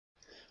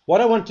What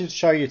I want to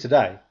show you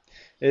today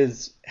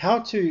is how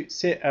to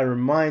set a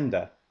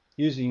reminder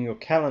using your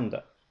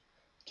calendar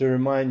to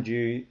remind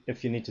you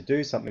if you need to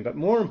do something. But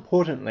more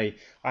importantly,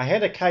 I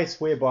had a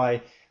case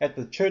whereby at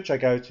the church I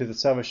go to, the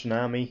Salvation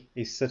Army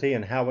East City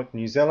in Howick,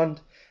 New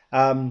Zealand,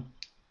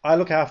 I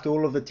look after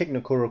all of the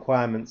technical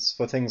requirements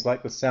for things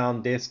like the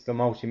sound desk, the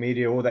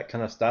multimedia, all that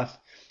kind of stuff.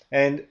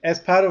 And as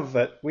part of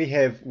it, we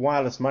have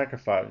wireless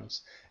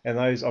microphones, and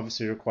those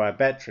obviously require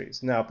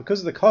batteries. Now, because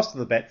of the cost of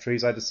the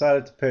batteries, I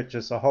decided to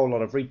purchase a whole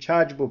lot of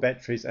rechargeable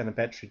batteries and a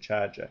battery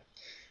charger.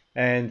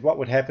 And what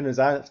would happen is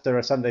after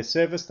a Sunday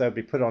service, they would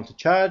be put onto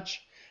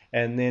charge,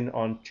 and then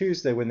on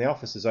Tuesday, when the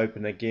office is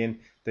open again,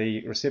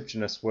 the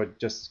receptionist would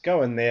just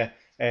go in there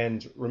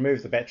and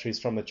remove the batteries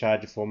from the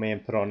charger for me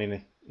and put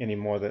on any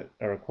more that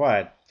are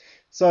required.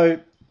 So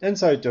in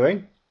so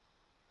doing,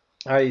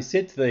 I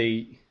said to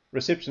the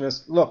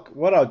receptionist, look,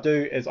 what I'll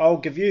do is I'll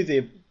give you the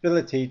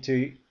ability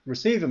to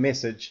receive a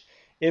message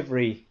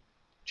every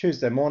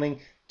Tuesday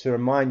morning to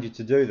remind you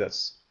to do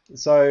this.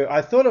 So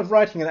I thought of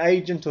writing an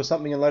agent or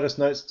something in Lotus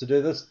Notes to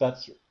do this,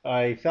 but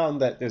I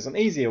found that there's an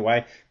easier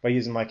way by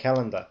using my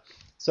calendar.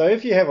 So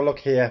if you have a look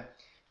here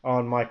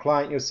on my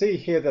client, you'll see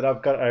here that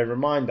I've got a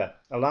reminder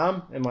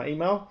alarm in my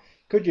email.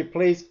 Could you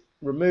please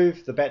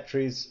remove the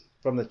batteries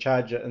from the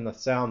charger in the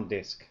sound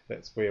desk?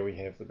 That's where we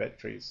have the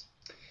batteries.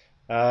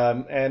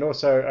 And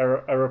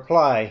also a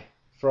reply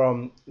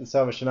from the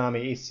Salvation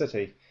Army East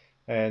City,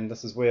 and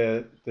this is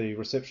where the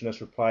receptionist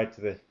replied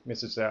to the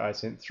message that I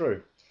sent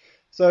through.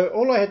 So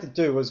all I had to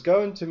do was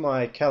go into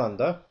my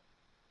calendar,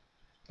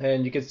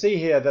 and you can see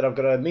here that I've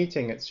got a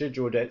meeting that's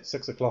scheduled at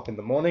 6 o'clock in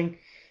the morning.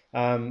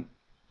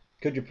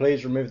 Could you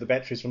please remove the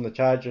batteries from the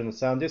charger and the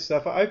sound desk? So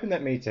if I open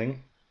that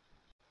meeting,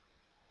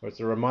 or it's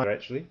a reminder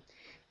actually,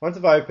 once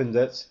I've opened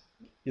it,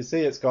 you see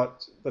it's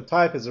got the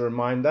type as a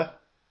reminder,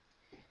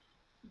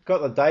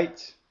 got the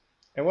date,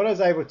 and what I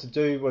was able to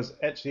do was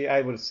actually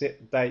able to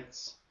set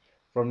dates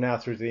from now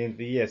through to the end of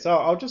the year. So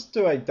I'll just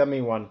do a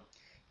dummy one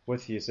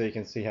with you so you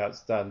can see how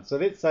it's done. So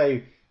let's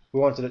say we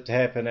wanted it to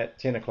happen at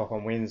 10 o'clock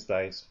on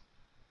Wednesdays.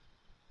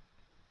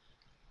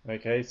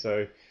 Okay,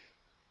 so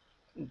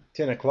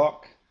 10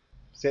 o'clock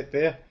set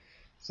there.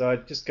 So I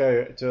just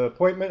go to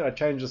appointment, I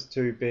change this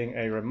to being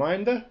a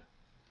reminder,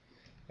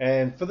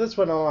 and for this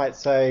one I might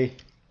say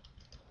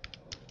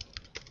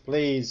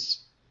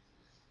please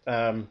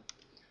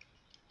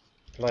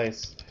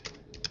place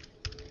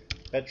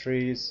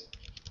batteries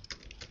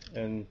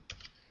in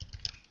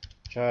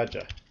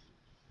charger.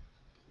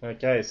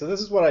 Okay, so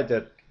this is what I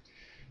did.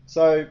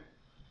 So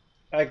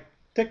I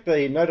tick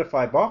the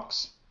notify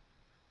box,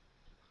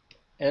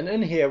 and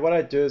in here what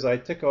I do is I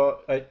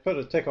put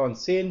a tick on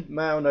send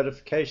mail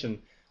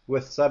notification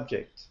with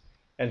subject,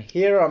 and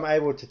here I'm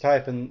able to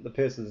type in the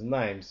person's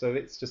name. So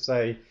let's just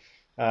say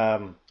I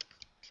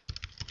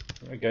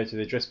go to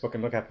the address book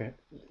and look up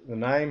the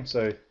name.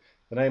 So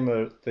the name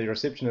of the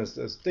receptionist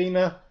is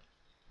Dina,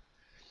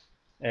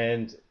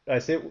 and I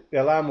said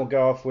the alarm will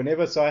go off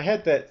whenever. So I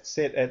had that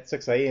set at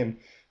 6 a.m,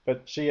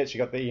 but she actually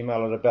got the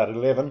email at about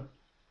 11.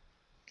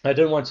 I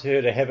didn't want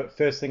her to have it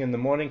first thing in the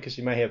morning because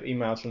she may have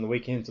emails from the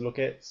weekend to look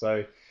at.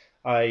 So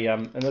I,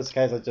 in this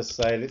case, I just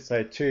say, let's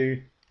say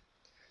 2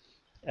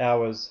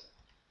 hours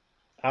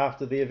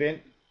after the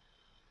event,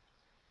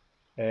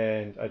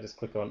 and I just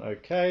click on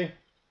OK.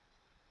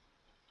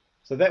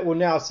 So that will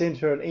now send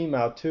her an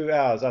email 2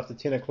 hours after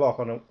 10 o'clock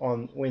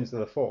on Wednesday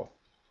the 4th.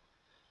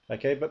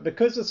 Okay, but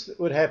because this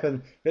would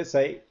happen, let's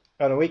say,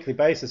 on a weekly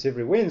basis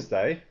every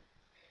Wednesday,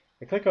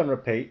 I click on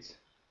repeat,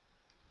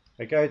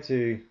 I go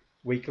to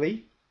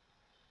weekly,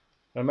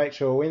 and I make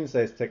sure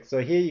Wednesday's ticked.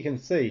 So here you can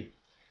see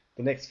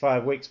the next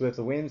 5 weeks worth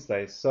of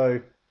Wednesdays.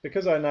 So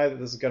because I know that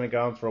this is going to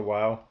go on for a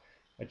while,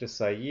 I just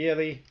say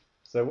yearly.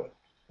 So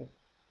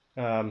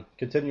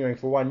continuing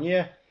for 1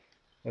 year,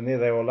 and there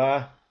they all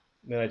are.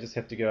 Then I just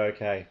have to go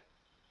OK.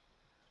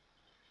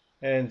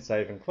 And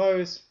save and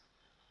close.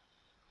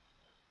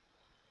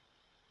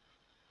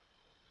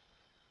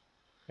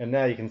 And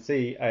now you can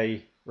see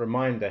a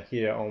reminder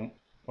here on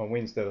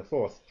Wednesday the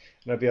 4th.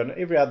 And it'll be on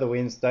every other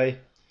Wednesday.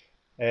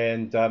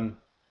 And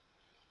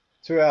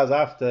 2 hours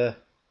after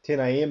 10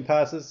 a.m.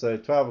 passes, so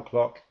 12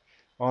 o'clock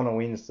on a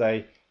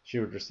Wednesday, she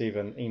would receive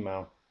an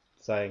email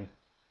saying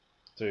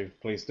to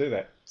please do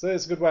that. So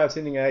it's a good way of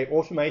sending an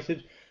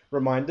automated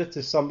reminder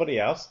to somebody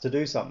else to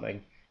do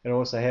something, and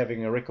also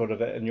having a record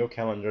of it in your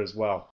calendar as well.